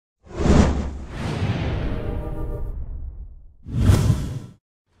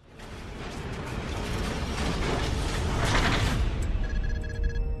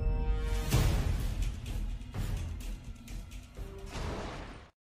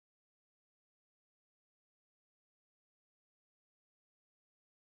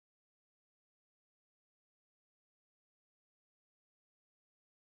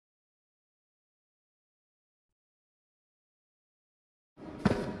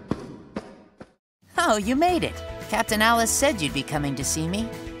Oh, you made it. Captain Alice said you'd be coming to see me.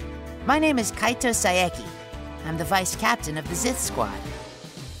 My name is Kaito Saeki. I'm the vice captain of the Zith squad.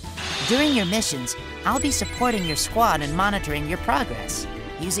 During your missions, I'll be supporting your squad and monitoring your progress.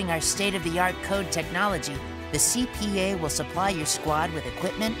 Using our state-of-the-art code technology, the CPA will supply your squad with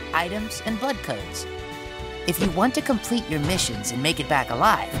equipment, items, and blood codes. If you want to complete your missions and make it back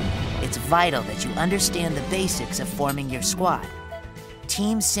alive, it's vital that you understand the basics of forming your squad.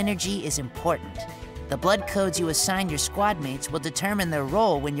 Team synergy is important. The blood codes you assign your squad mates will determine their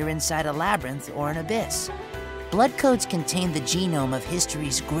role when you're inside a labyrinth or an abyss. Blood codes contain the genome of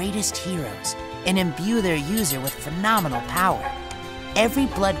history's greatest heroes and imbue their user with phenomenal power. Every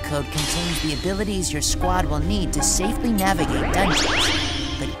blood code contains the abilities your squad will need to safely navigate dungeons,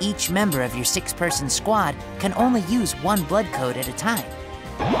 but each member of your 6-person squad can only use one blood code at a time.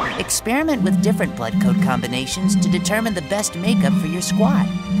 Experiment with different blood code combinations to determine the best makeup for your squad.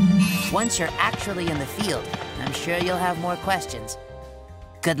 Once you're actually in the field, I'm sure you'll have more questions.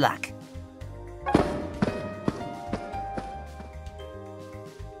 Good luck.